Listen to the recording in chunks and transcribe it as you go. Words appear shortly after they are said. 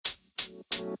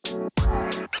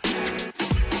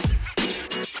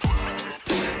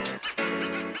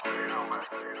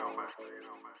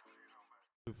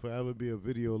Forever be a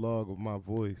video log of my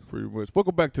voice. Pretty much.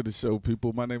 Welcome back to the show,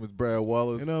 people. My name is Brad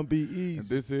Wallace. And I'm Be Easy. And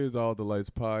this is All the Lights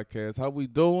Podcast. How we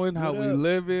doing? How we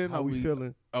living? How we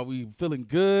feeling? Are we feeling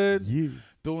good? Yeah.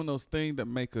 Doing those things that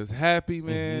make us happy,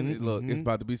 man. Look, it's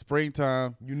about to be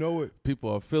springtime. You know it. People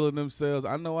are feeling themselves.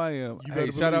 I know I am.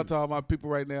 Hey, shout out to all my people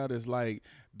right now that's like,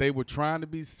 they were trying to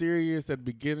be serious at the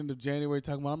beginning of January,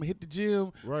 talking about I'm going to hit the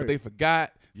gym, but they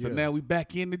forgot. So now we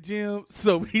back in the gym.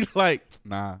 So we like,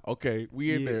 nah, okay,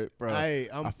 we in there, bro.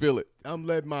 I feel it. I'm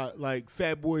letting my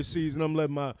fat boy season. I'm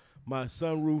letting my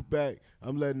sunroof back.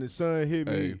 I'm letting the sun hit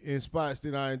me in spots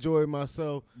that I enjoy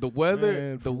myself. The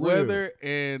weather,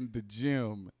 and the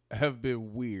gym have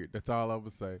been weird. That's all I'm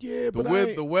gonna say. Yeah, but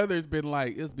the weather's been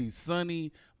like it'll be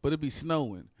sunny, but it be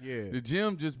snowing. Yeah, the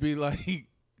gym just be like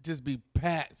just be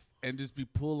packed. And just be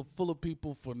full of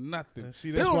people for nothing. See,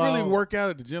 they don't really work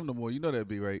out at the gym no more. You know that,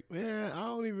 be right? Man, I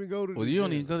don't even go to. Well, you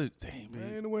don't even go to. Dang,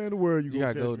 man. Ain't nowhere in the world you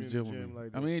gotta go to the gym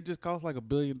like I mean, it just costs like $1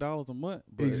 billion a month.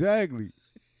 Exactly.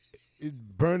 It's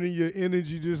burning your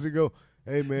energy just to go.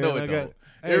 Hey man, no, it don't.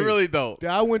 It really don't.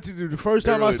 I went to the first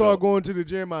time I started going to the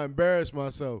gym, I embarrassed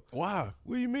myself. Why?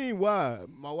 What do you mean? Why?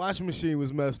 My washing machine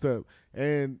was messed up,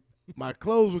 and my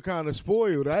clothes were kind of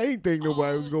spoiled. I ain't think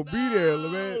nobody was gonna be there,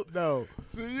 man. No.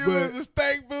 So you was a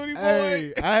stank booty boy.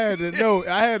 Hey,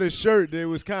 I had a shirt that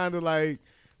was kind of like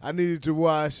I needed to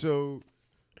wash, so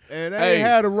and I ain't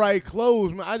had the right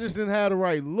clothes, man. I just didn't have the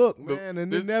right look, man,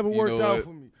 and it never worked out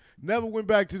for me. Never went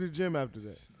back to the gym after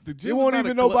that. The gym there won't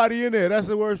even nobody in there. That's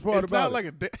the worst part about it.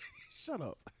 It's not like shut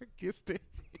up.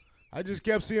 I just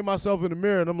kept seeing myself in the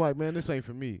mirror, and I'm like, man, this ain't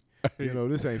for me. You know,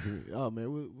 this ain't for me. Oh, man,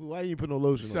 why you put no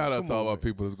lotion on? Shout out to all my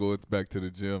people that's going back to the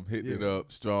gym, hitting it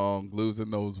up strong, losing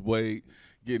those weight,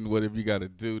 getting whatever you got to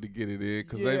do to get it in.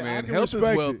 Because, hey, man, health is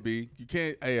wealth, B. You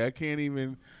can't, I can't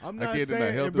even, I'm not I can't saying,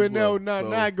 deny health but is wealth.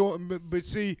 not going, but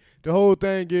see, the whole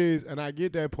thing is, and I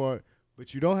get that part,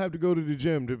 but you don't have to go to the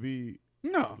gym to be.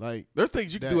 No. Like, there's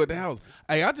things you can do at the house.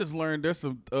 Hey, I just learned there's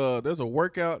a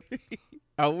workout.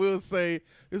 I will say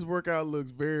this workout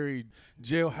looks very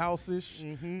jailhouse-ish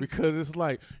because it's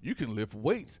like you can lift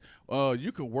weights.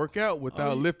 You can work out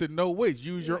without lifting no weights.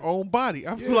 Use your own body.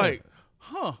 I'm just like,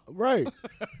 huh. Right.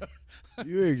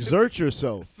 You exert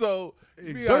yourself. So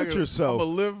exert yourself.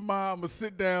 I'm gonna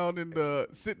sit down in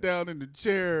the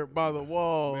chair by the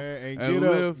wall, man, and get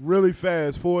lift up really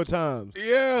fast 4 times.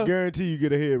 Yeah. Guarantee you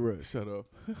get a head rush. Shut up.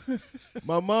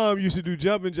 My mom used to do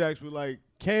jumping jacks with like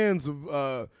cans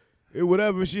of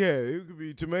whatever she had. It could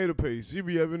be tomato paste. She'd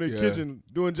be up in the kitchen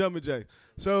doing jumping jacks.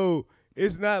 So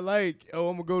it's not like, oh,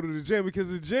 I'm going to go to the gym, because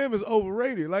the gym is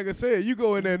overrated. Like I said, you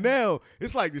go in there now,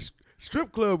 it's like the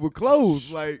strip club with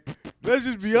clothes. Like, let's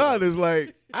just be honest.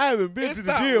 Like, I haven't been to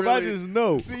the gym. Really. I just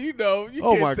know. See, you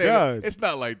can't say that. It's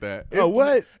not like that.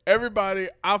 What? Everybody,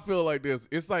 I feel like this.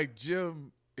 It's like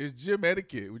gym. It's gym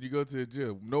etiquette when you go to the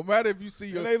gym. No matter if you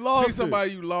see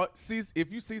somebody you lost,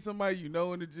 if you see somebody you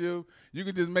know in the gym, you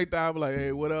can just make the eye like,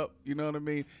 hey, what up? You know what I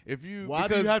mean? Why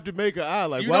do you have to make an eye?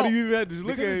 Like, why do you even have to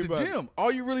look at anybody? It's the gym.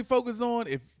 All you really focus on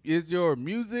is your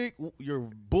music, your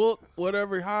book,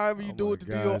 whatever, however you do it to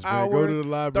do your hour, go to the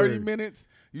library. 30 minutes.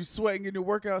 You sweating in your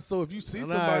workout. So if you see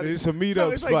somebody, it's a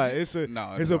meetup spot.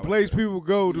 Like, it's a place people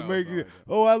go to make it.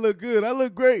 Oh, I look good. I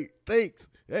look great. Thanks.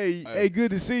 Hey,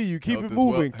 good to see you. Keep it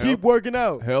moving. Keep working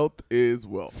out. Health is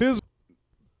wealth.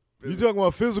 You talking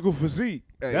about physical physique.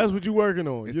 Hey, that's what you're working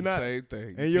on. It's you're not, the same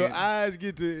thing. And your eyes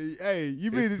get to,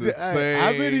 you mean the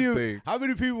same thing. How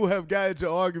many people have gotten into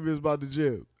arguments about the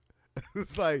gym?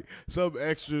 It's like something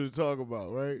extra to talk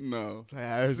about, right? No.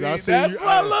 I see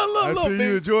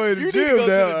you enjoying the gym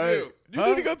now. You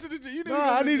need to go to the gym.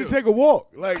 I need to take a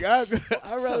walk. Like, I'd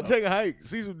rather take a hike,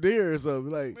 see some deer or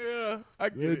something. Like, yeah, I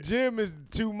get it. The gym is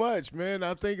too much, man.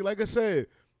 I think, like I said,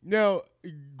 now,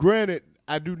 granted,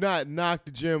 I do not knock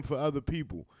the gym for other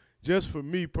people. Just for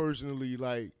me personally,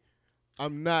 like,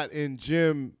 I'm not in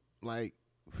gym, like,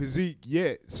 physique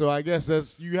yet. So I guess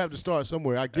you have to start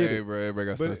somewhere. I get it. Bro, everybody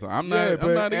got to start something. I'm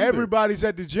not everybody's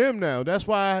at the gym now. That's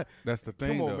why. That's the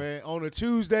thing, come on, man. On a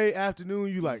Tuesday afternoon,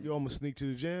 you like, yo, I'm going to sneak to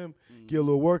the gym, get a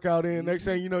little workout in. Next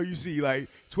thing you know, you see like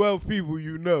 12 people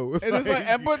you know. And it's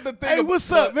like, but the thing. Hey,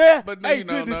 what's up, man? But hey,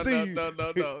 good to see you.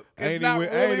 No. It's not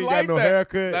really like got no that.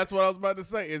 Haircut. That's what I was about to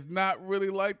say. It's not really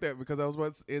like that because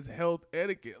it's health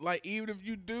etiquette. Like, even if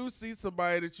you do see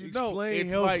somebody that you know, it's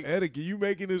health like etiquette. You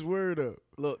making this word up.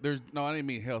 Look, I didn't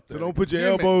mean health. So don't put your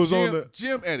elbows on the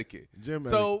gym etiquette.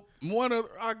 So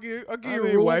I'll give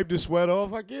you a wipe the sweat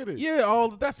off. I get it. Yeah,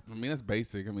 that's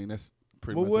basic. I mean, that's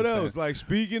pretty But much what the same. else? Like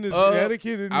speaking is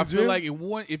etiquette in the I gym? feel like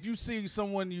if you see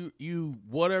someone you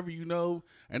whatever you know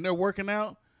and they're working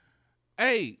out,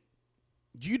 hey,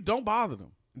 you don't bother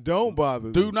them. Don't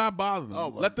bother them. Do not bother them. Oh,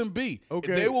 Let them be.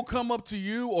 okay. They will come up to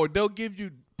you or they'll give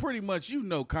you pretty much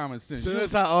common sense. So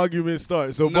that's how arguments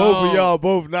start. So No. both of y'all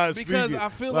both not Because speaking. I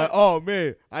feel like, like- oh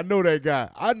man, I know that guy.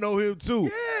 I know him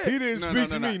too. Yeah. He didn't No, speak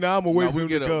no, to no, me. no. Now I'm gonna wait No, for him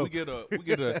to come. we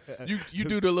get a. You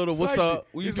do the little what's up?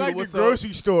 You It's do like the what's up?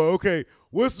 grocery store. Okay,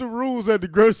 what's the rules at the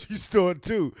grocery store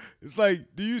too? It's like,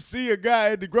 do you see a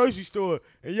guy at the grocery store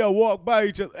and y'all walk by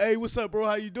each other? Hey, what's up, bro?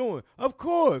 How you doing? Of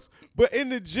course. But in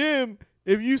the gym,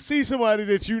 if you see somebody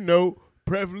that you know,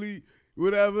 preferably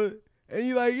whatever, and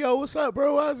you're like, yo, what's up,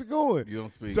 bro? How's it going? You don't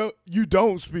speak. So you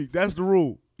don't speak. That's the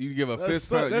rule. You give a That's fist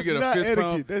so- pump. You that's get a not fist etiquette.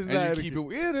 pump. That's and not you keep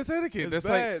etiquette. it. Yeah, that's etiquette. That's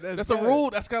That's bad. like That's a bad. rule.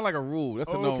 That's kind of like a rule.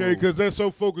 That's a known Okay, rule. because they're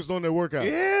so focused on their workout.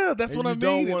 Yeah, that's And what I you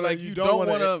don't mean. wanna- Like you you don't don't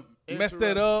wanna want to mess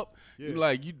that interrupt. up. Yeah.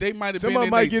 Like they might have been Somebody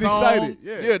in might their get song. excited.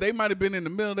 Yeah. They might have been in the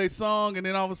middle of their song, and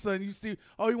then all of a sudden you see,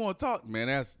 oh, you want to talk, man?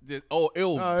 That's just, it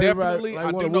will No, everybody, definitely. like,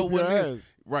 I wanna do know whoop what your it is. ass.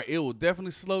 Right, it will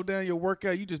definitely slow down your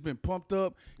workout. You just been pumped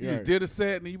up. You Yeah. just did a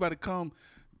set, and then you about to come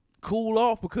cool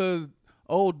off because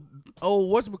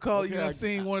whatchamacallit, you Okay, done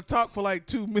seen want to talk for like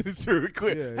 2 minutes real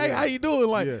quick. Yeah, Hey, yeah. how you doing?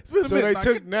 Like, Yeah. it's been a So minute. they Now,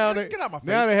 took get, now get, they out my face.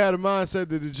 now they had a mindset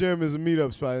that the gym is a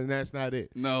meetup spot, and that's not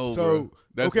it. No, So bro.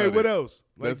 That's okay, not what it. else?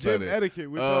 Like That's gym not it.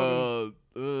 etiquette. We're talking.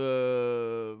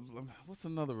 What's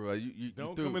another rule? You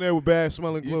Don't do- come in there with bad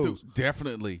smelling you clothes. do-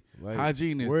 definitely. Like,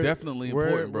 Hygiene is wear- definitely wear-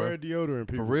 important, bro. Wear deodorant,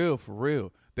 people. For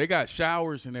real. They got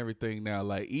showers and everything now.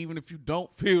 Like even if you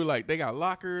don't feel like they got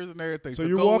lockers and everything. So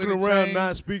you're go walking in and around change,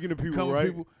 not speaking to people, come with right?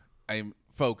 people. I'm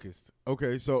focused.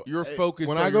 Okay, so You're focused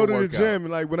When on I go your to workout. the gym,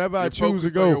 and like whenever I You're choose to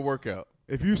focused on your go, workout.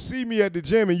 if you see me at the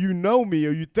gym and you know me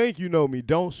or you think you know me,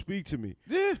 don't speak to me.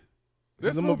 Yeah.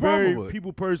 Because That's I'm no a very problem with it.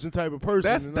 people person type of person.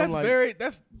 That's and I'm like,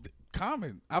 that's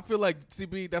common. I feel like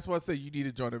CB. That's why I say you need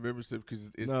to join a membership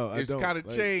because it's No, I it's don't. kind of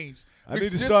Like, changed. I need to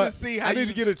Just start. see how I need you,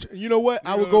 to get a. You know what?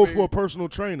 I You would know go what I for mean? a personal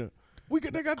trainer.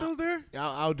 They got those there.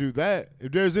 I'll do that.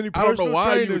 If there's any I don't personal know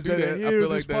why you trainers would do that that. I hear feel this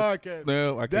like that's podcast,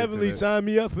 no. I can't do definitely that. sign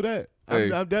me up for that.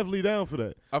 Hey. I'm definitely down for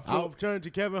that. I feel- I'll turn to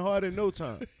Kevin Hart in no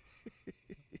time.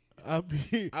 I'll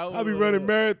be I will, running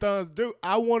marathons. Dude,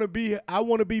 I want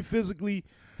to be physically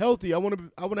healthy. I want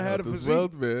to have a Health is physique.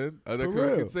 wealth, man. For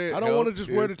real. I don't want to just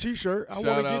wear the t-shirt. I want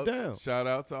to get down. Shout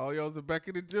out to all y'all that's back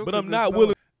in the gym. But 'cause I'm not it's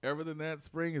willing. Other than that,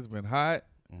 spring has been hot.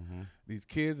 These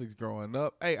kids is growing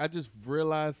up. Hey, I just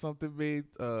realized something big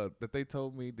that they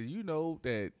told me. Did you know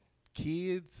that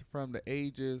kids from the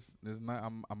ages?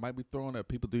 I might be throwing at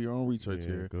people. Do your own research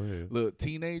here. Go ahead. Look,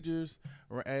 teenagers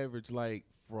are average like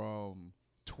from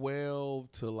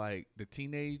 12 to like the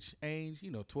teenage age.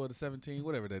 12 to 17,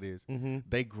 whatever that is. Mm-hmm.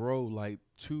 They grow like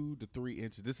 2 to 3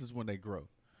 inches. This is when they grow.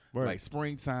 Right. Like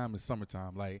springtime and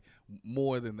summertime, like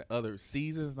more than the other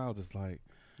seasons. And I was just like,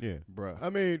 Yeah. bruh. I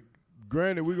mean,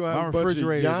 granted, we're gonna My have a bunch of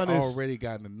refrigerator's Giannis. already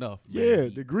gotten enough. Man. Yeah,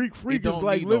 the Greek freak is don't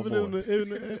like need no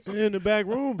living in the back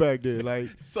room back there. Like,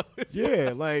 So it's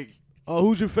yeah, like, oh,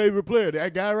 who's your favorite player?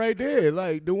 That guy right there,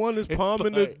 like the one that's It's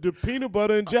palming like- the peanut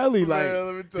butter and jelly. Like, Man,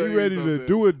 let me tell he you ready to something.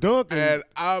 do a dunk. And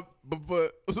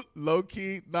but low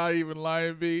key, not even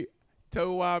lying, B. Tell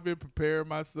you why I've been preparing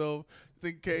myself just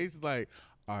in case. Like,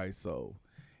 all right, so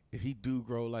if he do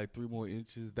grow like 3 more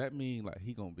inches, that mean like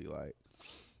he gonna be like,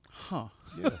 huh?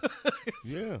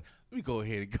 Yeah. Let me go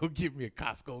ahead and go get me a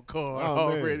Costco card Oh,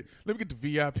 man. already. Let me get the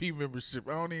VIP membership.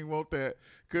 I don't even want that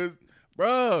because,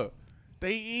 bruh,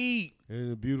 they eat.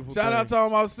 And a beautiful. Shout out to all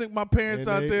my parents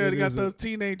And out they- there. it They got is a- those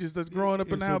teenagers that's growing up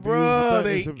in it's the a house. beautiful Bruh, thing.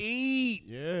 they It's a- eat.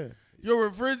 Yeah. Your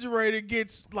refrigerator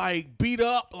gets like beat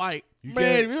up. Like, You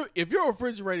man, if your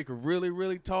refrigerator could really,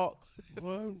 really talk,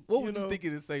 Well, what would you think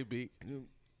it'd say, B?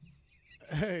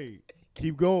 Hey,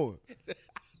 keep going.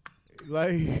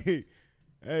 Like,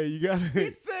 hey, you gotta.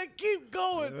 He said, keep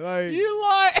going. Like- You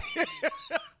like.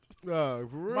 For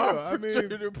real. My I mean,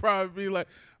 refrigerator would probably be like,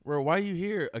 bro, why you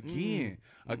here again?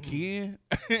 Again?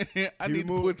 I need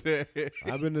to put that.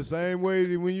 I've been the same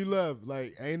way when you left.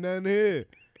 Like, ain't nothing here.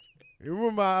 You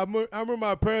remember I remember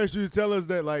my parents used to tell us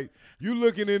that, like, you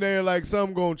looking in there like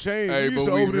something gonna change. Hey, We used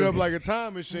but to we open it up really- like a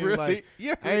time machine. Really? Like,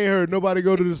 Yeah. I ain't heard nobody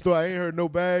go to the store. I ain't heard no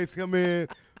bags come in.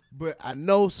 But I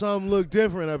know something look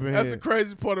different up in That's here. the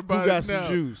crazy part about got it some now.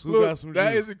 juice? Who Look, got some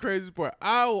that juice? is the crazy part.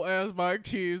 I will ask my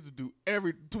kids to do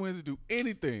twins to do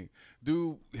anything.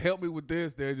 Help me with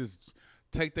this. They just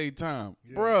take their time.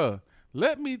 Bruh,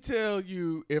 let me tell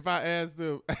you, if I ask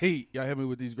them, hey, y'all help me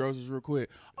with these groceries real quick.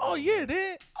 Oh, yeah,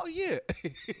 Dad. Oh, yeah.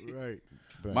 Right.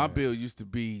 My bill used to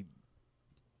be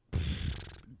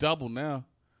double now.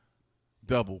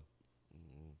 Double.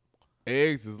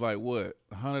 Eggs is like what,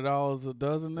 $100 a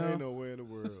dozen now? Ain't nowhere in the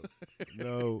world.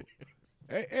 No.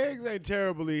 Eggs ain't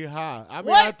terribly high. I mean,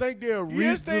 What? I think they're reasonable.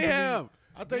 Yes, they have.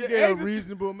 I think Yeah, they're a eggs are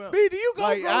reasonable amount. B, do you go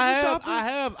Like, grocery shopping?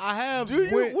 I have. Do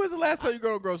you? When's the last time you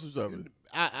go grocery shopping?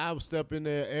 I'll step in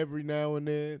there every now and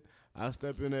then. I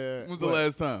step in there. When's the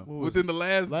last time? what was Within the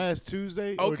last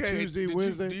Tuesday okay, or Tuesday, did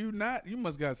Wednesday? do you not? You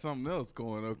must got something else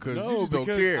going on because No, you just don't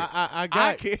because care. I I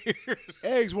got care.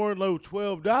 eggs weren't low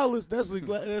 $12.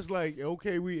 That's like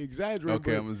okay, we exaggerate.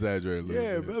 Okay, but, I'm exaggerating a little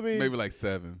Yeah, bit. but I mean- maybe like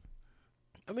 7.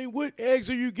 I mean, what eggs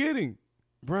are you getting?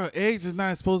 Bro, eggs is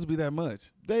not supposed to be that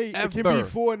much. It can be Ever.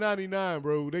 $4.99,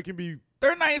 bro. They can be.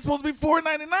 They're not even supposed to be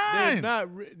 $4.99.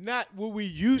 They're not what we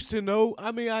used to know.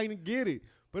 I mean, I can get it,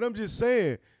 but I'm just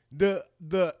saying the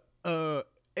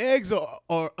eggs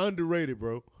are underrated,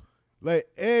 bro. Like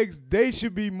eggs, they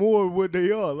should be more what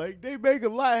they are. Like they make a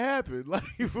lot happen. Like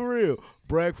for real,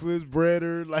 breakfast,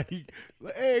 breader, like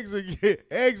eggs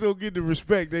don't get the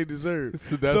respect they deserve.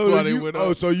 So that's why they went up.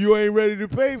 Oh, so you ain't ready to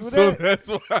pay for So that? that's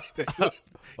why.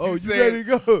 Oh, you saying- ready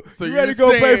to go? so you you're ready to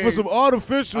go pay for saying- some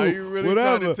artificial Are you really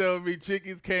whatever? trying to tell me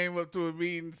chickens came up to a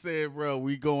meeting and said, bro,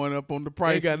 we going up on the Ain't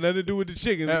price? got nothing to do with the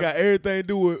chickens. It Have- got everything to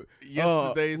do with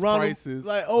Yesterday's Ronald- prices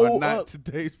like, or not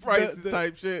today's prices the-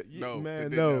 type shit? Yeah, No, man, it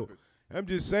didn't no. happen. I'm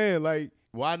just saying, like,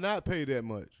 why not pay that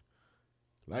much?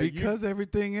 Like Because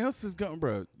everything else is going,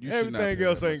 bro. You should not everything pay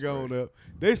else that ain't much going price. up.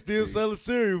 They still See. selling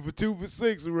cereal for 2 for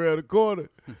 $6 around the corner.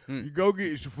 You go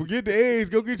forget the eggs.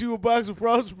 Go get you a box of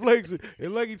Frosted Flakes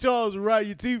and Lucky Charms and rot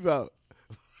your teeth out.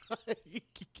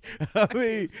 I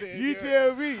mean, you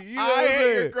tell me. You know I what I'm hate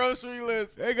your saying? grocery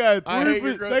list. They got I three. hate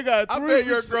your For, grocery. they got I three. bet for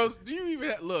your s- grocery. Do you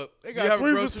even look? They you got have a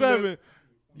 3 for grocery $7. list?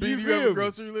 B, You do you have feel a me?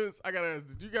 grocery list? I gotta ask.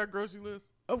 Did you got grocery list?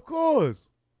 Of course.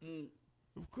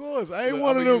 Of course. I ain't Look,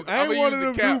 one of I'ma them. use- I ain't I'ma one use of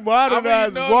them the cap. new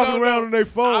modernizers no, walking no, around no. on their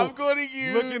phone. I'm gonna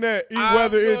use looking at I'm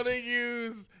whether it's gonna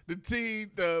use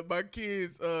my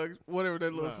kids whatever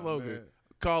that little Nah, slogan. man.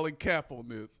 Calling cap on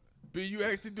this. B, you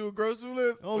actually do a grocery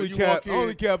list? Or only you cap. walk in-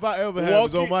 Only cap I ever have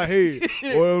is walk on in- my head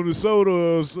or on the soda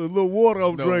or a little water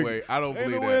I'm No drinking. way. I don't Ain't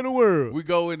believe nowhere in that. the world. We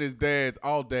go in as dads.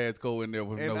 All dads go in there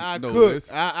with And no I no cook.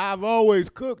 list. I've always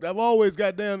cooked. I've always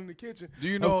got down in the kitchen. Do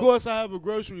you know- Of course, I have a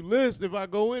grocery list. If I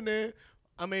go in there,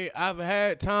 I mean, I've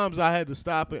had times I had to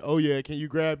stop it. Oh yeah, can you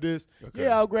grab this? Okay.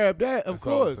 Yeah, I'll grab that. Of That's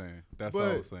all I'm course. saying. That's But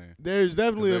all I'm saying. There's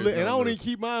definitely a There's list, and no I don't list. even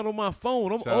keep mine on my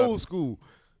phone. I'm Shout out old to- school.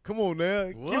 Come on now,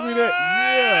 give me What?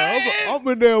 that. Yeah, I'm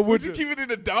in there Would with you you. keep it in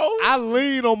the dome? I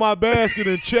lean on my basket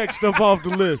and check stuff off the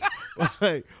list.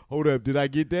 Like, hold up, did I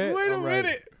get that? Wait a All right.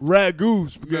 minute. Ragu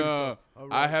spaghetti No, sauce. All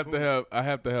I right, have cool.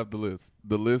 to have the list.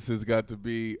 The list has got to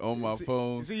be on my See-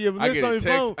 phone. see, you have a I list get on a your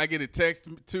text. phone? I get a text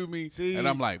to me, See, and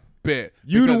I'm like, bet.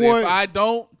 you the Because one-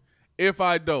 if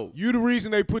I don't, You the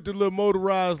reason they put the little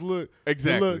motorized look,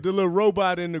 Exactly. the little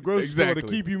robot in the grocery store Exactly. to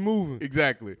keep you moving.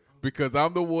 exactly, because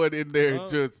I'm the one in there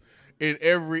just in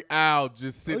every aisle,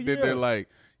 just sitting in yeah. there like,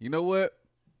 you know what?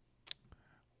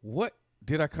 What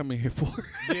did I come in here for?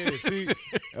 Yeah, see,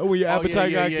 oh, when your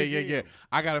appetite got kicked in. yeah.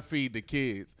 I gotta feed the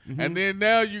kids, Mm-hmm. and then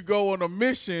now you go on a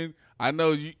mission. I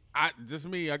know you. I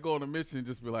go on a mission,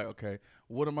 just be like, okay,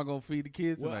 what am I gonna feed the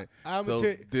kids Well, tonight? I'ma So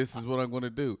tell- this is what I'm gonna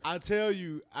do. I tell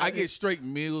you, I get straight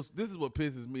meals. This is what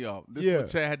pisses me off. This Yeah. is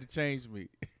what Chad had to change me.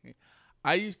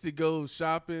 I used to go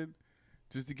shopping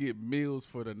just to get meals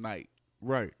for the night,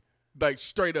 right, like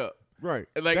straight up. right.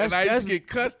 And like, and I used to get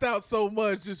cussed out so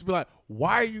much. Just be like,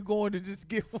 why are you going to just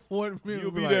get one meal?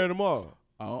 You'll be like, there tomorrow.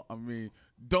 I mean,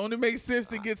 don't it make sense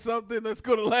to get something that's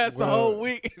gonna last the Well- whole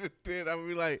week? And then I'll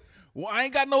be like, well, I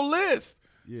ain't got no list.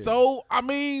 Yeah. So I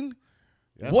mean,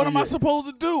 That's what when am I you- supposed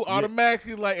to do?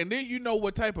 Automatically, like, and then you know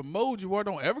what type of mode you are.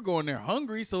 Don't ever go in there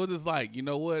hungry. So it's just like, you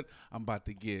know what? I'm about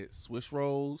to get Swiss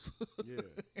rolls,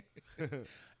 Yeah.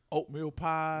 oatmeal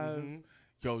pies. Mm-hmm.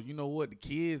 Yo, you know what? The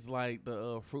kids like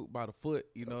the fruit by the foot.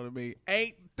 You know what I mean?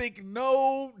 Ain't thinking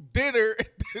no dinner.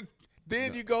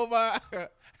 Then you go by, and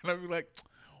I be like,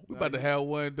 we about to have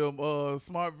one of them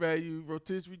smart value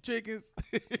rotisserie chickens.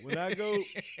 When I go,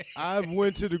 I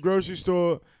went to the grocery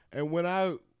store, and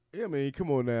I mean,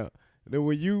 come on now. Then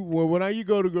when you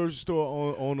go to the grocery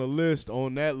store on a list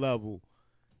on that level,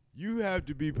 you have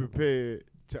to be prepared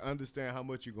to understand how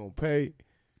much you're gonna pay,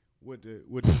 what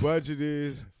the budget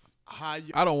is, how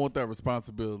you. I don't want that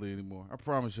responsibility anymore. I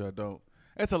promise you I don't.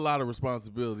 That's a lot of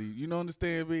responsibility. You know,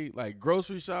 understand me? Like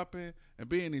grocery shopping and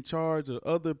being in charge of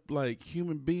other like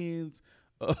human beings'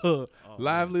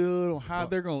 livelihood on how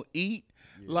they're gonna eat.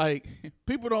 Like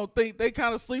people don't think, they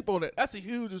kind of sleep on it. That's a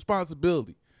huge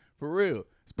responsibility, for real.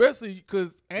 Especially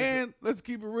because, and let's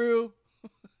keep it real,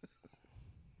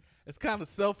 it's kind of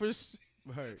selfish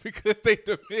Right. because they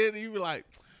depend. You be like,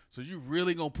 So you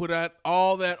really gonna put out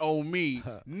all that on me,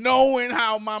 knowing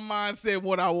how my mind said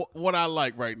what I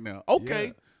like right now? Okay.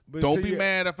 Yeah. But Don't be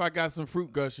mad if I got some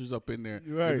fruit gushers up in there.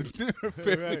 Right.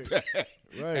 Fairly bad.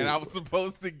 Right. And I was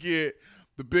supposed to get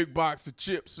the big box of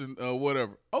chips and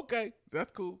whatever. Okay,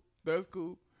 that's cool. That's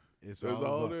cool. That's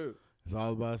all it is. It's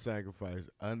all about sacrifice.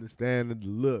 Understanding the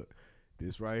look.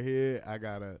 This right here, I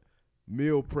got a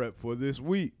meal prep for this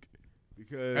week.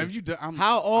 Because have you done?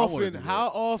 how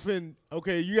often,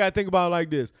 okay, you got to think about it like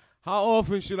this. How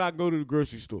often should I go to the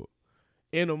grocery store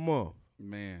in a month?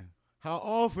 Man. How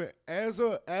often, I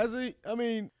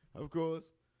mean, of course,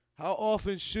 how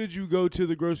often should you go to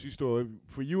the grocery store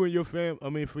for you and your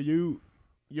for you,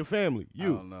 your family,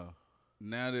 you? I don't know.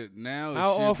 Now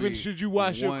how often should you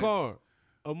wash your car?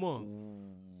 A month.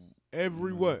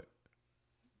 Every what?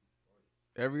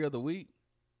 Every other week.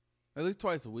 At least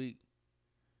twice a week.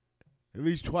 At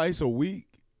least twice a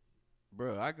week?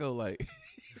 Bro, I go like.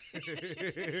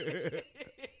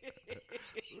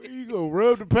 You gonna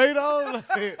rub the paint on?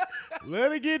 Like,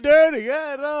 let it get dirty.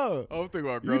 God, no. I'm thinking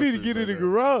about you need to get in the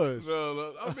garage.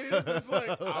 No. I mean, it's just like,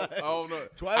 I don't know.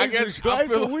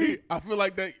 Twice a week. I feel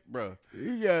like that, bro.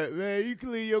 You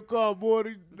clean your car more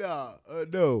than,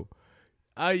 no.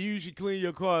 I usually clean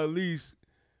your car at least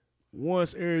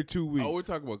once every 2 weeks. Oh, we're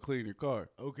talking about cleaning your car.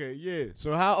 Okay, yeah.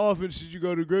 So how often should you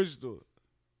go to the grocery store?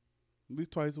 At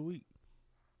least twice a week.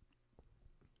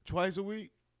 Twice a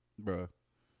week? Bro.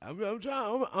 I'm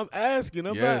trying. I'm asking.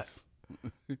 I'm yes.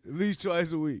 At least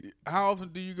twice a week. How often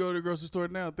do you go to the grocery store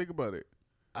now? Think about it.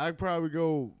 I probably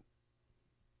go.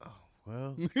 Oh,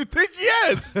 well. You think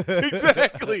yes,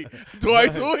 exactly.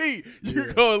 Twice a week.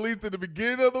 You go at least at the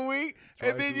beginning of the week,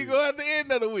 and then you go at the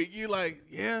end of the week. You like,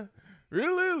 yeah,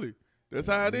 really. That's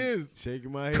how it is.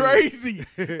 Shaking my head. Crazy.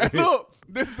 And look,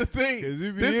 this is the thing.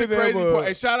 This is the crazy part.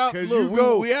 And shout out,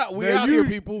 look, we out here,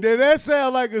 people. Now that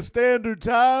sound like a standard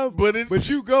time, but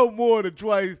you go more than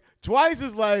twice. Twice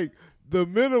is like the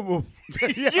minimum.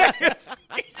 Yes.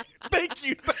 Thank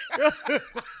you.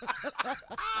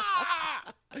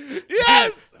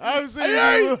 Yes. I'm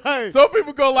saying like, some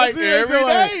people go like every day.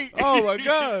 Like, oh my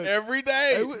God. Every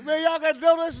day. Hey, man, y'all got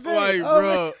donuts today. Like,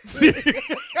 bro.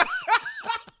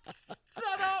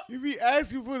 Shut up. You be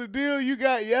asking for the deal you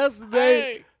got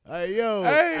yesterday. Hey, yo,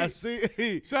 I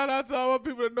see. Shout out to all my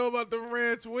people that know about the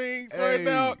ranch wings right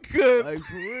now. Cause like,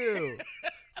 for real.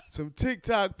 Some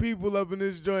TikTok people up in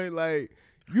this joint, like,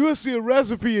 you'll see a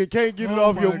recipe and can't get it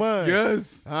off your mind.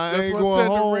 Yes. I ain't going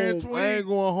home. I ain't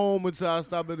going home until I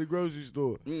stop at the grocery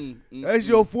store. That's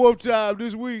your fourth time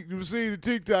this week to see the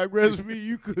TikTok recipe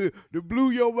you could that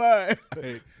blew your mind.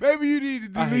 Maybe you need to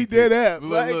delete that app.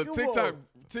 Look,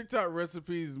 TikTok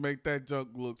recipes make that junk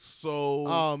look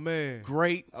so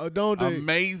great. Oh, don't they?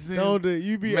 Amazing. Don't they?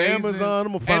 You be amazing. Amazon,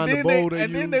 I'm going to find the bowl they use.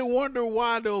 And then they wonder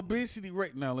why the obesity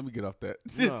rate. Now, let me get off that.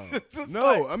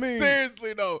 No, I mean.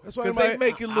 Seriously, though. That's why they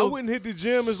make it look. I wouldn't hit the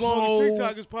gym as long as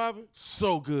TikTok is popping.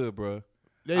 So good, bro.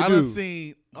 I done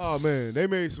seen. Oh, man. They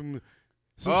made some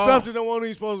stuff that don't want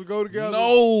even supposed to go together.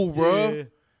 No, bro. Yeah.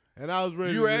 And I was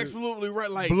ready to absolutely right.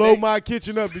 Like blow my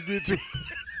kitchen up to get to.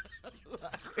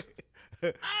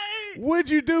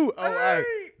 What'd you do? Oh, right.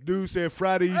 Dude said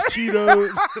fry these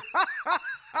Cheetos.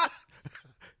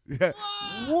 Yeah.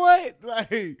 What?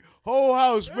 Like, whole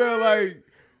house smell like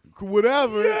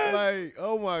whatever. Yes. Like,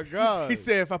 oh my God. He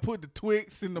said if I put the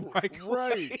Twix in the microwave.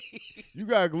 Right. You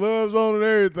got gloves on and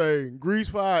everything. Grease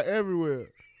fire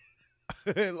everywhere.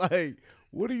 Like,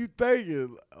 what are you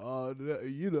thinking?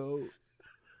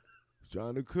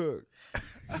 Trying to cook.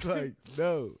 It's like,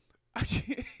 no. I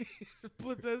can't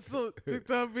put that so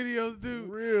TikTok videos, dude.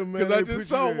 For real, man. Because I just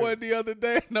saw one the other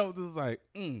day, and I was just like,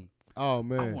 oh,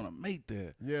 man. I want to make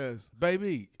that. Yes.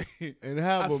 Baby. And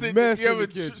have a mess in the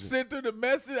kitchen. Sent through the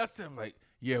message. I said, like,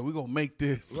 yeah, we're going to make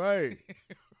this. Right.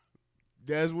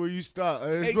 That's where you stop.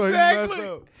 That's exactly. Where you mess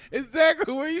up.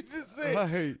 Exactly where you just said.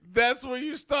 Right. That's where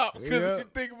you stop. Because you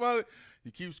think about it.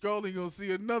 You keep scrolling, you're going to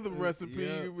see another recipe.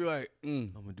 You're going to be like,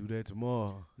 I'm going to do that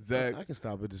tomorrow. Zach. I can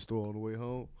stop at the store on the way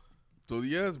home. So,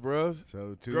 yes, bro.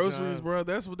 So groceries, bro.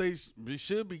 That's what they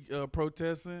should be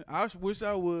protesting. I wish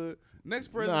I would. Next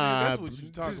president, that's what you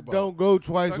talk about. Don't go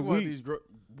twice a week.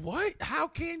 What? How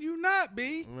can you not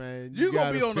be? Man, you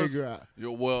going to be on figure out.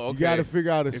 Well, okay. You got to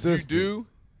figure out a system.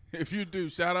 If you do,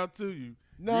 shout out to you.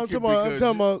 No, I'm talking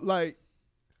about like.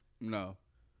 No.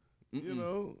 You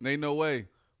know. Ain't no way.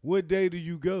 What day do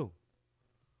you go?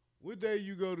 What day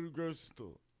you go to the grocery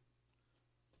store?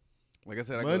 Like I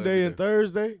said, Monday and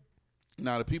Thursday?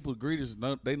 Nah, the people greeters,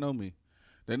 they know me.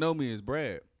 They know me as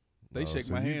Brad. They shake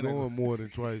my hand. You going more than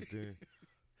twice then.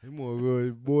 They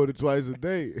more than twice a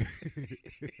day.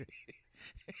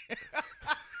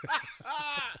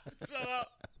 Shut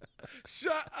up.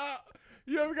 Shut up.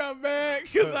 You ever got mad?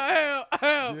 Because I have.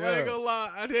 Yeah. I ain't gonna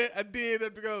lie. I did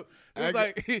have to go. It was I-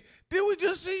 like, did we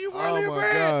just see you Oh earlier, my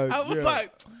man? God, I was yeah.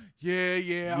 like,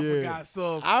 yeah, I Yeah. forgot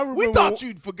something. I We remember- thought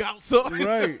you'd forgot something.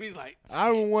 Right. He's like, I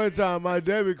remember one time my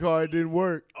debit card didn't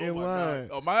work oh in my line.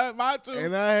 God. Oh, my too.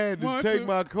 And I had to Mine take too.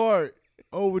 my cart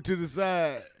over to the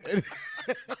side. And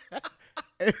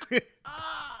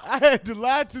I had to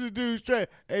lie to the dude straight.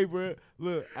 Hey, bro,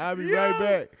 look, I'll be right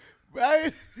back.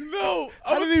 No,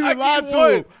 I didn't even lie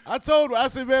to him. I told him, I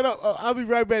said, man, I'll be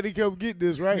right back to come get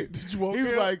this, right? Did you walk He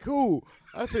was in? like, cool.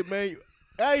 I said, man,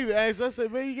 I even asked, I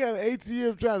said, man, you got an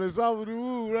ATM trying to solve the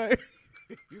rule, right?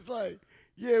 He's like,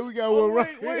 yeah, we got one right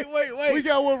here. Wait. We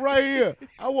got one right here.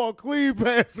 I walk clean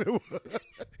past him.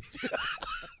 Shut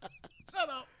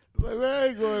up. Like, man, I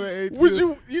ain't going to ATM. Would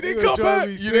you They didn't gonna come charge back?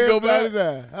 me You didn't go back?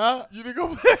 $7.99. Huh? You didn't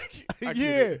go back? I get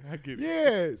Yeah. it. I get it.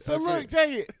 Yeah. So Okay. look,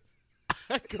 take it.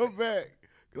 I come back.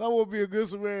 Cause I want to be a good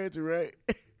Samaritan, right?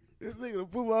 This nigga done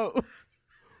put my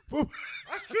I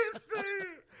can't say it.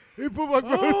 he put my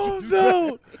Oh, groceries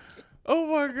no. back. Oh,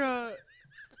 my God.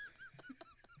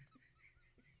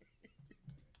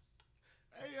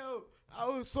 Hey yo, I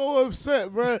was so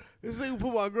upset, bro. This nigga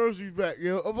put my groceries back,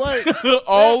 yo. I'm like,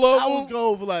 All man, of I was them?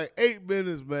 gone for like 8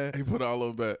 minutes, man. He put all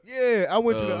of them back. Yeah, I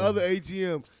went to the Uh. other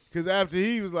ATM because after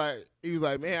he was like,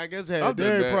 man, I guess I had a I've done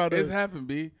dairy that. product. It's happened,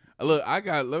 B. Look, I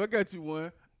got you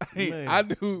one. Man, I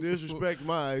knew. Disrespect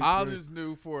my ice I cream. just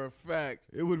knew for a fact.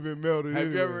 It would have been melted.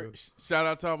 Have you anyway. ever shout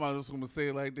out to all my? I'm just gonna say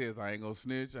it like this. I ain't gonna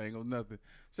snitch. I ain't gonna nothing.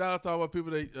 Shout out to all my people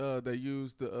that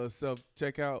use the self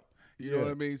checkout. You know Yeah.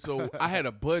 what I mean? So I had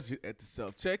a budget at the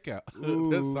self checkout. That's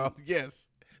Ooh. all. Yes.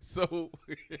 So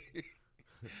let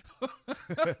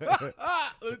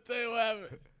me tell you what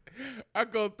happened. I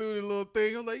go through the little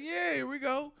thing. I'm like, yeah, here we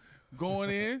go. Going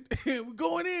in, we're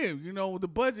going in. You know, with the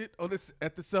budget on this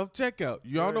at the self checkout.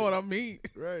 Y'all know Right. what I mean.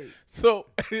 Right. So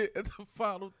at the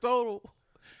final total,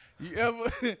 you ever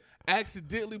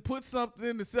accidentally put something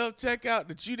in the self checkout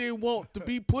that you didn't want to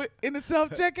be put in the self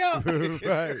checkout?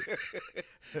 Right.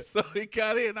 So he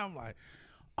got in. I'm like,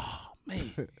 oh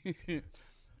man,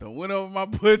 don't went over my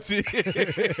budget.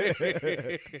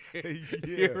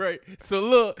 Yeah, right. So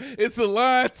look, it's a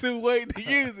line too waiting to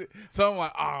use it. So I'm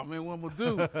like, oh man, what I'm gonna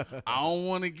do? I don't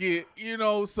want to get,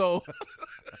 so.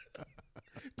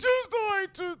 True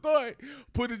story.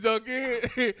 Put the junk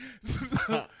in.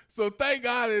 So thank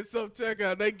God at some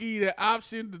checkout they give you that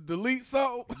option to delete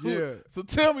something. Yeah. So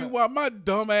tell me why my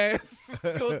dumb ass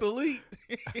go delete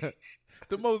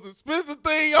the most expensive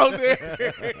thing out there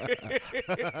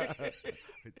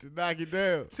To knock it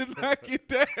down. to knock it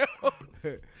down.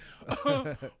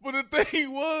 But the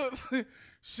thing was,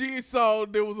 she saw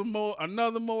there was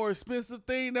another more expensive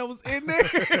thing that was in there.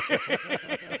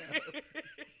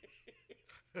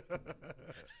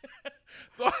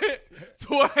 So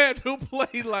I had to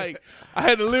play like, I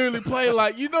had to literally play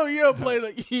like, you ever play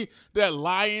like that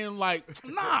lion, like,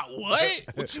 nah, what?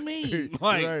 What you mean?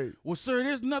 Like, Right. well, sir,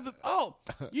 there's nothing. Oh,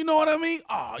 you know what I mean?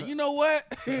 Oh, you know what?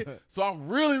 So I'm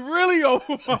really, really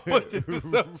over my budget to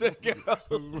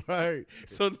self-checkout. Right.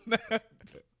 So now,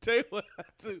 tell you what I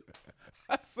do.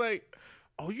 I say,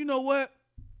 oh, you know what?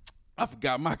 I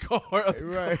forgot my card.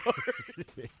 Right.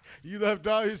 You left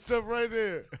all your stuff right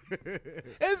there.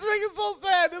 It's making so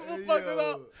sad. This one fucked it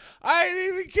up. I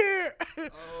ain't even care. Oh,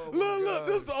 my look, God.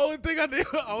 this is the only thing I did.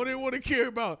 I didn't want to care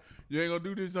about. You ain't gonna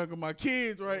do this junk with my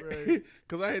kids, right? Right.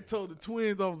 Because I had told the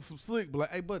twins on some slick, but like,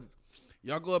 hey, buddy,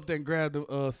 y'all go up there and grab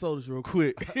the sodas real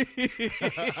quick.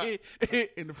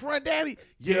 In the front, daddy?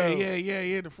 Yeah,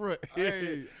 in the front.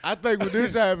 Hey, I think when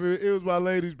this happened, it was my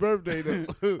lady's birthday though.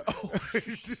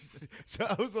 So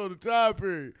I was on the time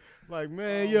period. Like,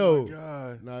 man, Oh, my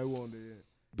God. Nah, it wasn't there.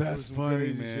 That's some funny,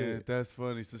 crazy man. shit. That's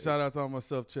funny. So shout out to all my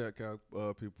self-checkout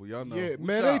people. Y'all know. Yeah, We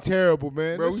man, shop. they terrible,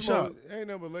 man. Bro, This we some- shop. Ain't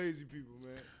nothing but lazy people,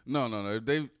 man. No.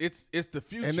 It's the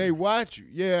future. And they watch you.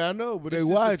 Yeah, I know, but It's they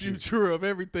just watch the you. future of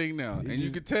everything now, and you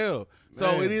just- can tell. So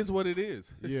Man. it is what it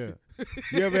is. Yeah.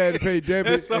 You ever had to pay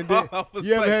debit That's and then all I was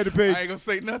you ever saying. had to pay I ain't gonna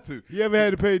say nothing. you ever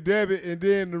had to pay debit and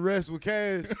then the rest was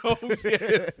cash? Oh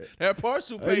yes, that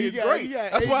partial pay You is got- great. you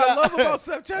got That's what I $8. love about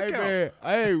self Hey checkout.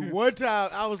 man, one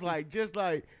time I was like,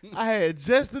 I had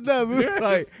just enough. It was Yes,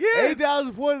 like yes.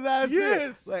 $8.49.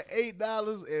 Yes. Like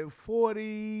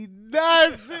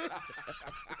 $8.49.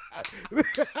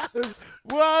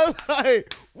 Well, I was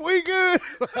like, we good.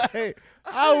 Like,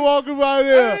 I walked around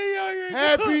there Hey, yo, you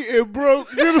happy and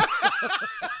broke. You know?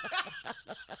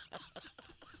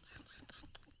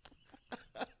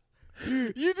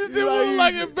 You just You didn't like, want to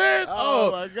like embarrassed.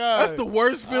 Oh my God, that's the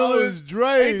worst I feeling. was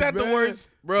drained, Ain't that man. the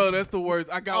worst, bro? That's the worst.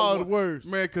 I got Oh, one, the worst,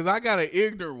 man. Because I got an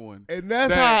ignorant one, and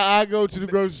that's that- how I go to the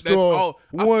grocery store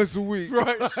once a week.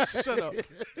 Right? Shut up.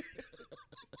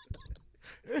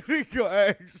 He gonna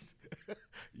ask,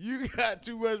 you got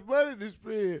too much money to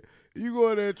spend. You go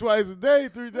in there twice a day,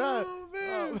 3 times. Oh,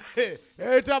 man. Man.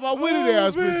 Every time I went in there, I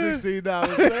spent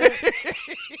 $16. Man.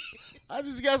 I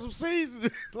just got some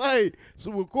seasoning, like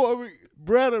some McCormick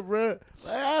butter, bro.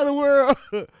 Like how in the world?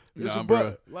 Nah,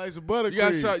 bro. Like some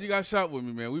buttercream. You got shop with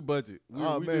me, man. We budget. We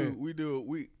man. We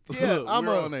Yeah, look, I'm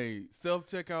we're on a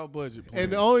self-checkout budget plan.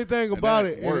 And the only thing about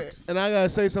it, works. and I gotta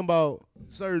say something about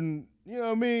certain, you know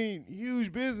what I mean,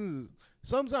 huge businesses.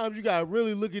 Sometimes you gotta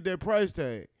really look at that price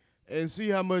tag and see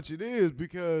how much it is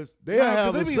because they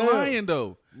have they a be sale. lying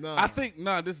though. Nah. I think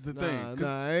this is the thing. I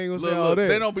ain't gonna Look, say all that.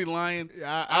 they don't be lying.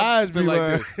 Eyes feel be like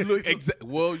lying. this. Look,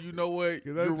 well, you know what?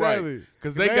 You're You're right.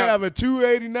 Because Because they have a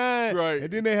 $2.89, Right. and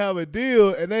then they have a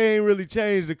deal, and they ain't really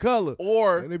changed the color.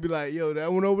 or And they be like, yo, that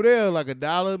one over there, like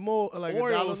 $1 more, like or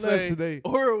it $1 will less say, today.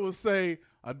 or it will say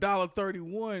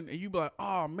 $1.31, and you be like,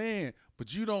 oh man,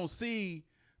 but you don't see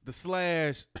the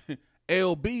slash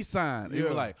LB sign. And Yeah.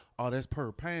 you're like, oh, that's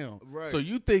per pound. Right. So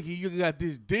you thinking you got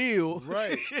this deal.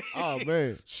 Right. Oh,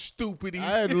 man. Stupid. I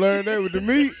had to learn that with the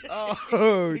meat.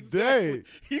 Oh, dang.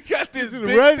 You got this In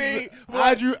big the register, thing.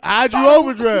 how'd you thought it was-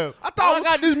 overdraft? I thought it I was-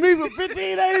 got this meat for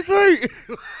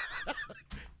 $15.83.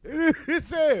 It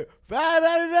said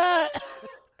 $5.99.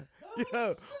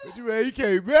 Yo, what you man? You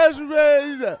can't measure, man.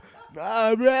 He's like,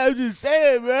 nah, man. I'm just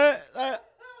saying, man. Like,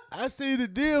 I see the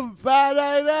deal for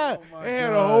 $5.99. my They had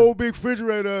a God. whole big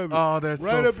refrigerator of it. Oh, that's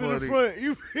right so up in the funny. front.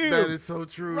 You feel That is so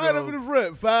true. right though. up in the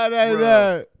front.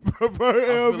 $5.99 per I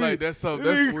LB. feel like that's something.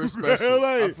 Nigga, We're special.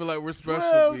 like, I feel like we're special.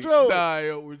 12 B. jokes. Nah,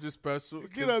 yo, we're just special.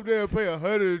 Get up there and pay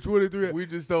 $123. We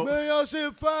just don't. Man, y'all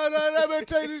said $5.99. Man,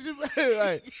 take this shit back.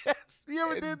 Like, Yes, you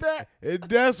ever did that? and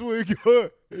that's when it go.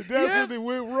 And that's Yes. when it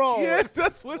went wrong. Yes,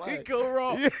 that's when Like, it go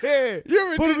wrong. Yeah. You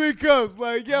ever Put did? them in cups.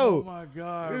 Like, Oh yo, my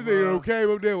God, this bro. nigga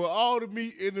came up there with all the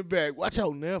meat in the back. Watch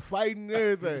out now, fighting and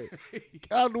everything.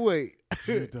 Get out the way.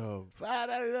 Shit, though.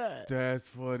 $5.99. That's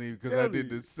funny because Tell I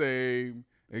did me. the same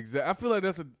exact. I feel like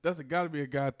that's a gotta be a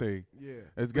God thing. Yeah.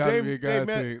 It's But gotta be a they God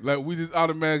thing. Like we just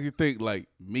automatically think like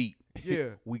meat. Yeah.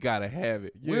 We gotta have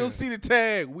it. We Yeah. don't see the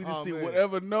tag. We just Oh, see man.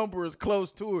 whatever number is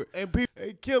close to it. And people,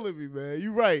 they killing me, man.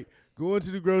 You right. Going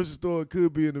to the grocery store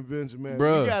could be an adventure, man.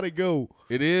 Bruh. We gotta go.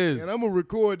 It is. And I'm gonna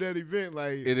record that event.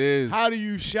 Like, It is. how do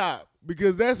you shop?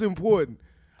 Because that's important.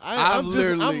 I'm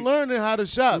literally- learning how to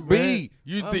shop, man. B,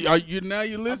 you I'm- now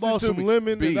you listen bought to some me.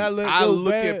 lemon B, and I let I go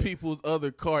look bad. at people's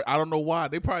other cart. I don't know why.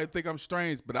 They probably think I'm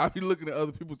strange, but I be looking at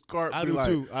other people's cart. I be do like,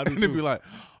 too. I do and they too. be like,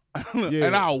 Yeah.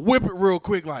 and I'll whip it real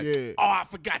quick, like, Yeah. oh, I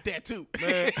forgot that too.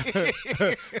 Man,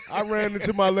 I ran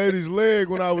into my lady's leg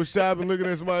when I was shopping, looking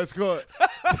at somebody's cart.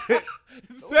 What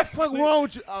the fuck wrong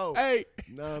with you? Oh, Hey,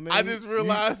 nah, man. I just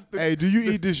realized. Hey, do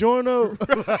you eat DiGiorno?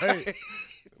 Like,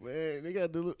 man, they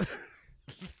got the.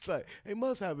 It's like they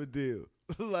must have a deal.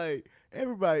 Like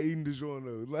everybody eating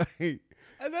DiGiorno. Like,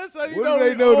 and that's how you what know do they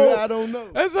we know old. that I don't know?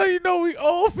 That's how you know we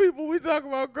old people. We talk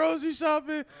about grocery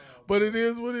shopping, but it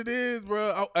is what it is,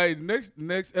 bro. Hey,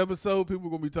 next episode, people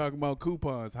gonna be talking about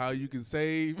coupons, how you can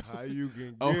save How you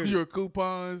can on get your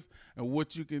coupons and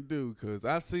what you can do. Cause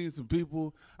I've seen some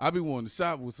people. I be wanting to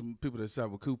shop with some people that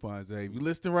shop with coupons. Hey, if you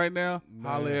listening right now,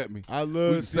 holler Man, at me. I We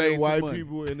love can save seeing some white money.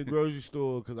 people in the grocery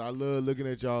store because I love looking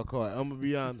at y'all cart. I'm gonna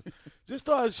be honest. Just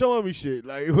start showing me shit.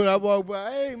 Like when I walk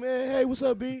by, hey man, hey, what's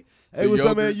up, B? Hey, The what's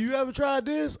up, man? yogurts. You ever tried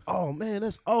this? Oh man,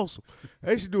 that's awesome.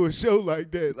 They should do a show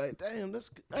like that. Like, damn,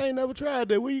 I ain't never tried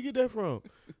that. Where you get that from?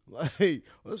 Like,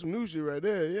 that's some new shit right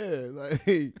there. Yeah,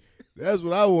 like that's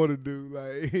what I want to do.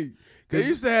 Like, They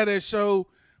used to have that show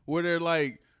where they're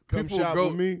like, Come people shop go,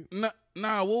 with me?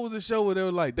 Nah, what was the show where they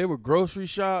were like, they would grocery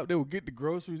shop, they would get the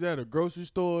groceries at a grocery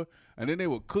store, and then they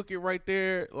would cook it right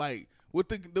there, like with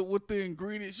the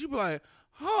ingredients. You be like,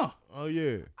 huh? oh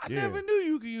yeah, I yeah. never knew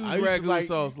you could use I used to ragu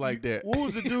sauce like that. What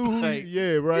was the dude who? Like,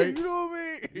 yeah, right. You know what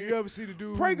I mean? You ever see the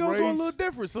dude Prego who go a race little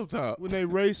different sometimes. when they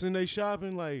race and they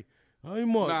shopping? Like, oh, you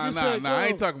want Nah, this that, I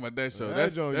ain't go. talking about that show. That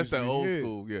That's joint used to that be old hit.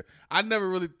 school. Yeah, I never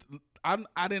really.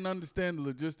 I didn't understand the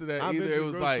logistics of that I've been either. to It the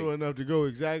was grocery like, store enough to go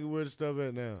exactly where the stuff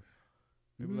at now.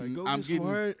 They be like, go I'm get some getting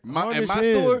hard- in harness my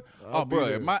in. store. I'll Oh, be bro,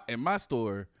 there. in my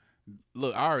store.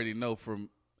 Look, I already know from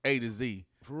A to Z.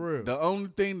 For real. The only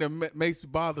thing that makes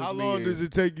bothers How me long is does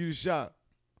it take you to shop?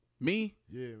 me.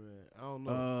 Yeah, man. I don't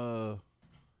know.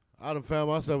 I done found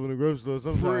myself in the grocery store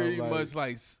sometimes. Pretty much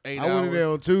like 8 hours. I went in there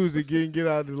on Tuesday, get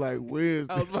out to like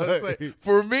Wednesday. I was about to say,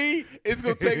 for me, it's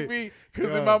gonna take me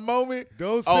because in my moment,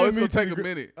 it's gonna take a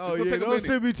minute. Don't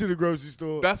send me to the grocery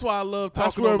store. That's why I love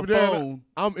talking on the phone.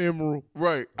 I'm Emerald.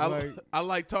 Right. I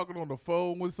like talking on the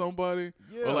phone with somebody.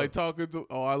 Yeah. Or like talking to.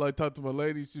 Oh, I like talking to my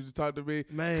lady. She just talk to me.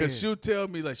 Man. Because she'll tell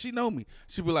me like she know me.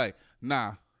 She'll be like,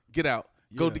 nah, get out.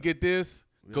 Go to get this.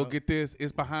 Go get this.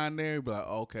 It's behind there. Be like,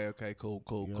 okay,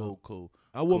 cool.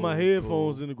 I wore my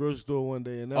headphones in the grocery store one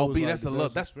day, and that was that's a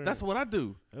love. That's what I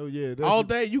do. Oh yeah, all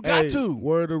day. You got to.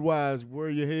 Word of wise, wear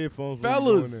your headphones,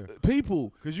 fellas,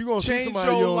 people, because you gonna change see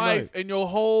somebody your life and your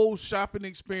whole shopping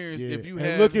experience if you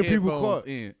have look at headphones people caught.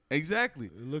 in. Exactly.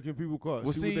 Look at people caught.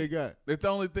 Well, see what they got. That's the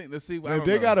only thing. Let's see. If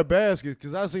they got a basket,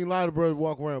 because I seen a lot of brothers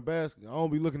walk around basket. I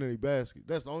don't be looking at any basket.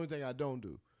 That's the only thing I don't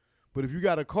do. But if you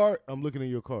got a cart, I'm looking at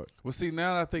your cart. Well, see,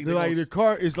 now I think the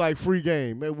cart is like free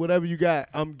game. Man, whatever you got,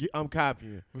 I'm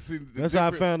copying. Well, see, that's how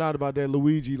I found out about that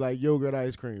Luigi like yogurt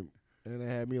ice cream, and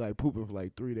they had me like pooping for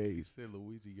like 3 days. Said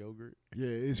Luigi yogurt. Yeah,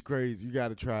 it's crazy. You got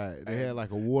to try it. They had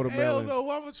like a watermelon. Hell no,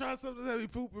 why am I trying something that had me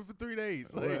pooping for 3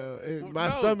 days? Like, my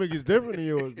stomach is different than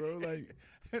yours, bro. Like.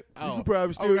 You could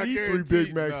probably still eat 3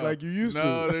 Big Macs like you used to.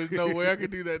 No, there's no way I can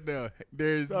do that now.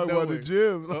 There's no way. The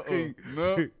gym. Like,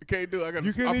 no, can't do it.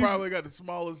 I probably got the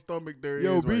smallest stomach there is.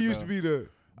 Yo, B used to be the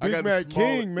Big Mac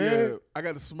king, man. Yeah, I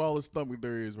got the smallest stomach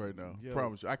there is right now.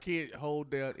 Promise you. I can't hold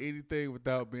down anything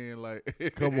without being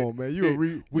like. Come on, man.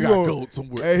 You we gotta go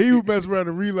somewhere. Hey, he would mess around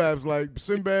and relapse like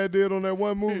Sinbad did on that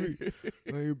one movie.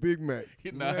 Like Big Mac.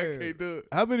 Nah, I can't do it.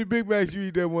 How many Big Macs you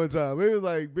eat that one time? It was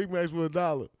like Big Macs for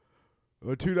 $1.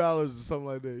 Or $2 or something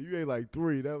like that. You ate like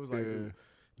 3. That was like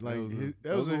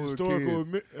that was a historical.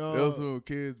 Those were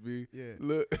kids, B. Yeah,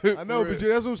 look, I know, but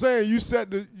that's what I'm saying. You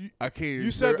set the. I can't. You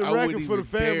set the record for the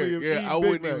family. I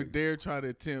wouldn't even dare try to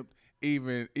attempt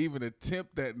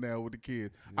that now with the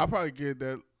kids. I probably get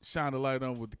that shine a light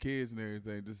on with the kids and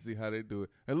everything just to see how they do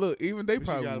it. And look, even they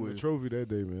probably got would. a trophy that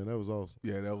day, man. That was awesome.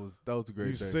 Yeah, that was a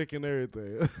great day. You sick and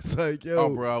everything. It's like, yo,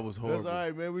 bro, I was horrible. That's all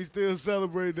right, man. We still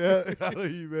celebrate that. I know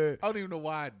you, man. I don't even know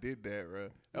why I did that, bro.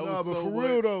 That but so for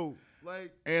real though,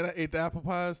 like, and I ate the apple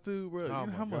pies too, bro. You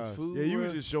know how much food? Yeah, you were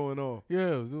just showing off. Yeah,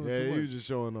 it was doing too much. You was just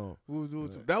showing off.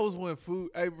 That was when food.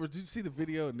 Hey, bro, did you see the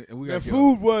video? And we got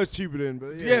food was cheaper then,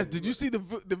 but yes. Did you see the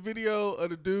video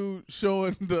of the dude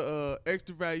showing the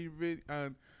extra value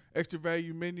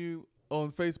menu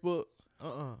on Facebook?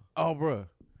 Oh, bro,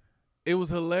 it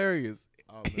was hilarious.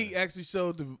 Oh, he actually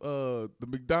showed the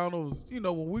McDonald's,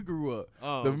 when we grew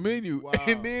up, the menu,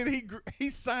 and then he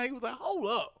signed. He was like, "Hold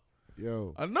up,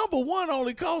 yo, a number one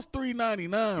only costs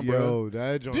 $3.99, bro. Yo,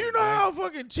 that joint. Do you know how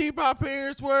fucking cheap our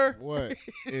parents were? What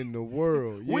in the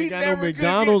world? You we ain't got never no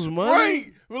McDonald's money.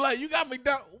 Right? We're like, you got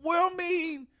McDonald's. Well, I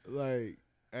mean, like,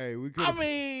 hey, we could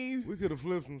have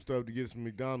flipped some stuff to get some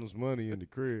McDonald's money in the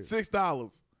crib.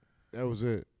 $6. That was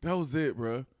it. That was it,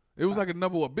 bro. It was like a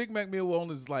number one. Big Mac meal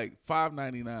only is like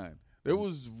 $5.99. There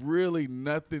was really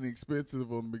nothing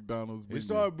expensive on McDonald's menu. It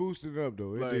started boosting up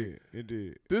though. It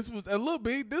did. This was a little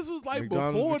bit. This was like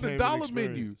McDonald's before the dollar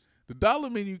menu. The dollar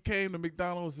menu came to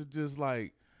McDonald's and just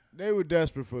like they were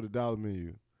desperate for the dollar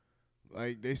menu.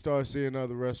 Like they started seeing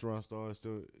other restaurants started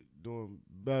doing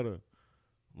better.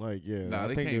 Like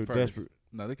I think they were desperate.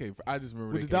 No, they came. I just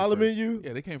remember with the dollar menu.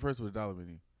 Yeah, they came first with the dollar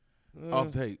menu. Off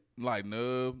tape, like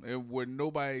no, and when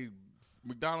nobody,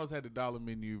 McDonald's had the dollar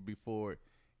menu before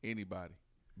anybody.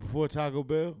 Before Taco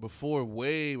Bell?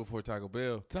 Way before Taco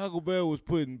Bell. Taco Bell was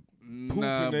putting poop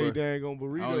in they dang on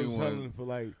burritos selling for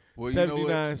like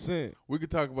 79 cents. We could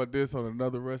talk about this on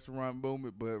another restaurant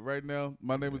moment, but right now,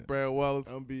 my name is Brad Wallace.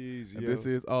 I'm B-Easy. And this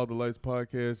is All the Lights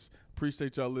Podcast.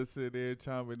 Appreciate y'all listening in,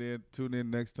 chiming in, tune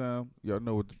in next time. Y'all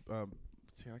know what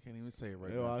I can't even say it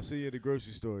right now. I'll see you at the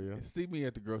grocery store, yeah. See me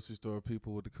at the grocery store,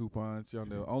 people with the coupons. Y'all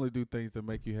know, only do things that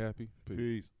make you happy.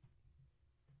 Peace.